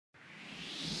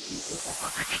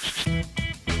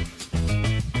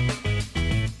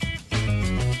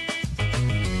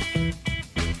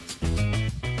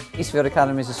Eastfield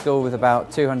Academy is a school with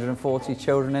about 240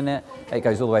 children in it. It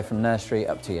goes all the way from nursery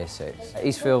up to year 6.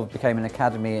 Eastfield became an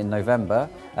academy in November.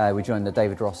 We joined the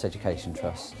David Ross Education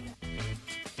Trust.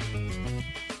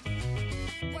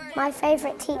 My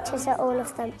favourite teachers are all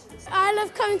of them. I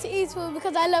love coming to Eastfield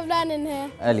because I love learning here.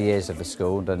 Early years of the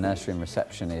school, the nursery and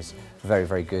reception is very,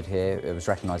 very good here. It was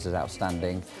recognised as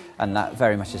outstanding, and that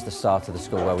very much is the start of the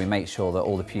school where we make sure that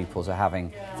all the pupils are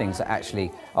having things that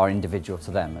actually are individual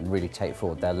to them and really take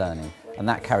forward their learning. And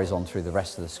that carries on through the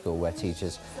rest of the school where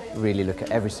teachers really look at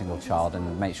every single child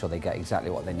and make sure they get exactly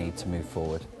what they need to move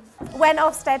forward. When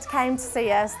Ofsted came to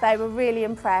see us, they were really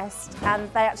impressed,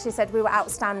 and they actually said we were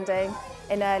outstanding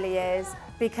in early years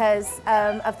because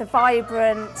of the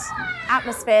vibrant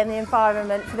atmosphere and the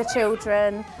environment for the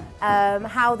children,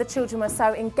 how the children were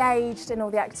so engaged in all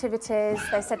the activities.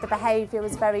 They said the behaviour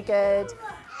was very good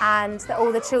and that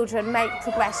all the children make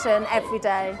progression every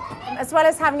day. As well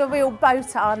as having a real boat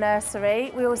at our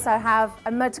nursery, we also have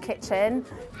a mud kitchen.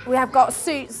 We have got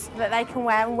suits that they can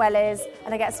wear and wellies,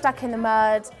 and they get stuck in the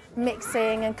mud,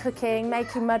 mixing and cooking,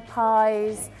 making mud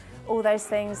pies, all those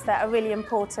things that are really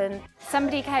important.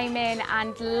 Somebody came in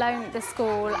and loaned the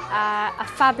school a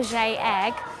Fabergé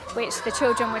egg, which the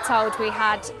children were told we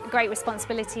had great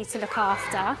responsibility to look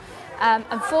after.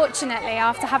 Unfortunately,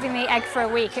 after having the egg for a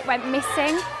week, it went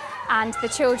missing, and the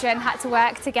children had to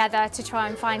work together to try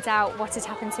and find out what had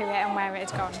happened to it and where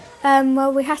it had gone.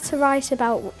 Well, we had to write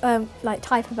about,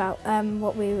 type about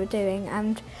what we were doing,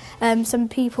 and some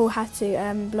people had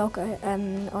to blog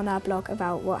on our blog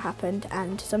about what happened,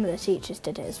 and some of the teachers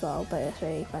did it as well, but it was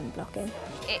really fun blogging.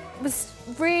 It was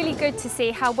really good to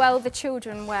see how well the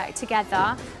children worked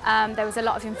together. There was a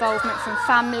lot of involvement from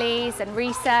families and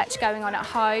research going on at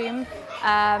home.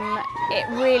 It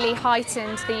really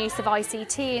heightened the use of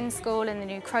ICT in school and the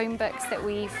new Chromebooks that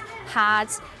we've had,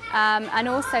 and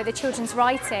also the children's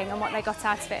writing and what they got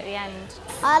out of it at the end.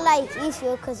 I like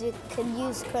Eastfield because we can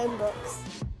use Chromebooks.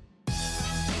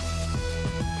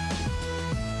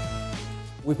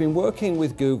 We've been working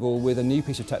with Google with a new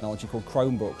piece of technology called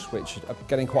Chromebooks, which are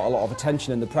getting quite a lot of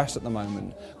attention in the press at the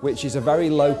moment, which is a very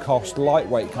low-cost,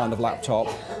 lightweight kind of laptop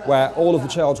where all of the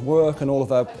child's work and all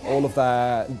of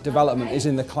their development is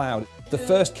in the cloud. The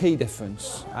first key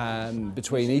difference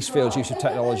between Eastfield's use of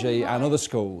technology and other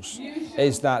schools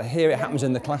is that here it happens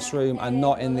in the classroom and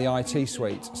not in the IT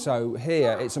suite. So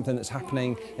here it's something that's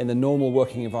happening in the normal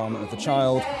working environment of the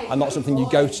child and not something you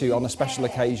go to on a special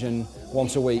occasion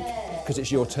once a week because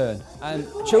it's your turn. And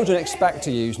children expect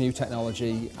to use new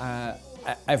technology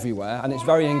everywhere, and it's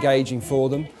very engaging for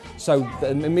them. So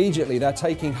immediately they're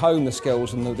taking home the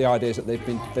skills and the ideas that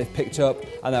they've picked up,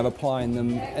 and they're applying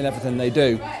them in everything they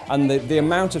do. And the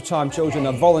amount of time children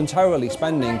are voluntarily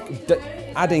spending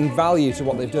adding value to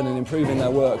what they've done and improving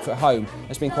their work at home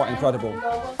has been quite incredible.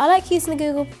 I like using the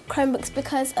Google Chromebooks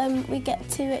because we get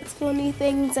to explore new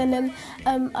things, and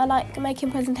I like making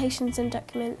presentations and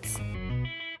documents.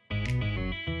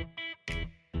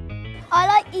 I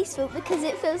like Eastfield because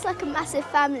it feels like a massive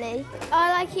family.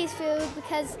 I like Eastfield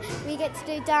because we get to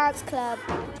do dance club.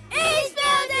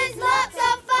 Eastfield is lots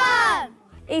of fun!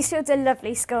 Eastfield's a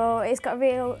lovely school. It's got a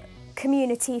real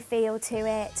community feel to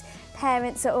it.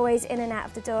 Parents are always in and out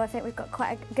of the door. I think we've got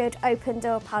quite a good open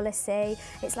door policy.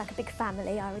 It's like a big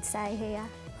family, I would say, here.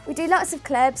 We do lots of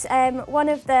clubs. One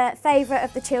of the favourite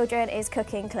of the children is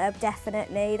cooking club,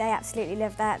 definitely. They absolutely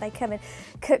love that. They come and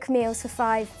cook meals for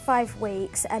five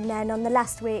weeks, and then on the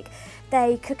last week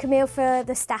they cook a meal for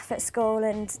the staff at school,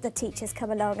 and the teachers come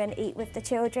along and eat with the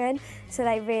children, so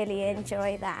they really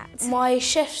enjoy that. My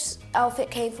chef's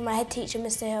outfit came from my head teacher,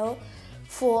 Mr. Hill,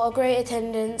 for a great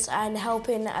attendance and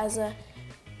helping as a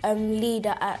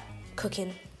leader at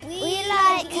cooking. We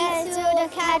like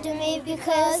Eastfield Academy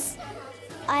because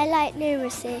I like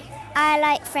numeracy, I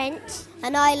like French,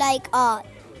 and I like art.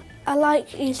 I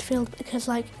like Eastfield because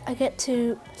I get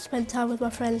to spend time with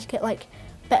my friends, get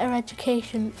better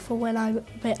education for when I'm a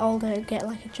bit older and get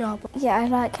a job. Yeah, I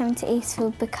like coming to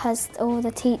Eastfield because all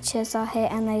the teachers are here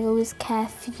and they always care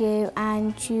for you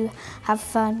and you have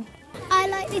fun. I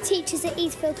like the teachers at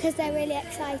Eastfield because they're really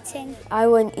exciting. I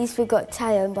won Eastfield Got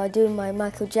Talent by doing my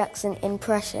Michael Jackson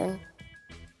impression.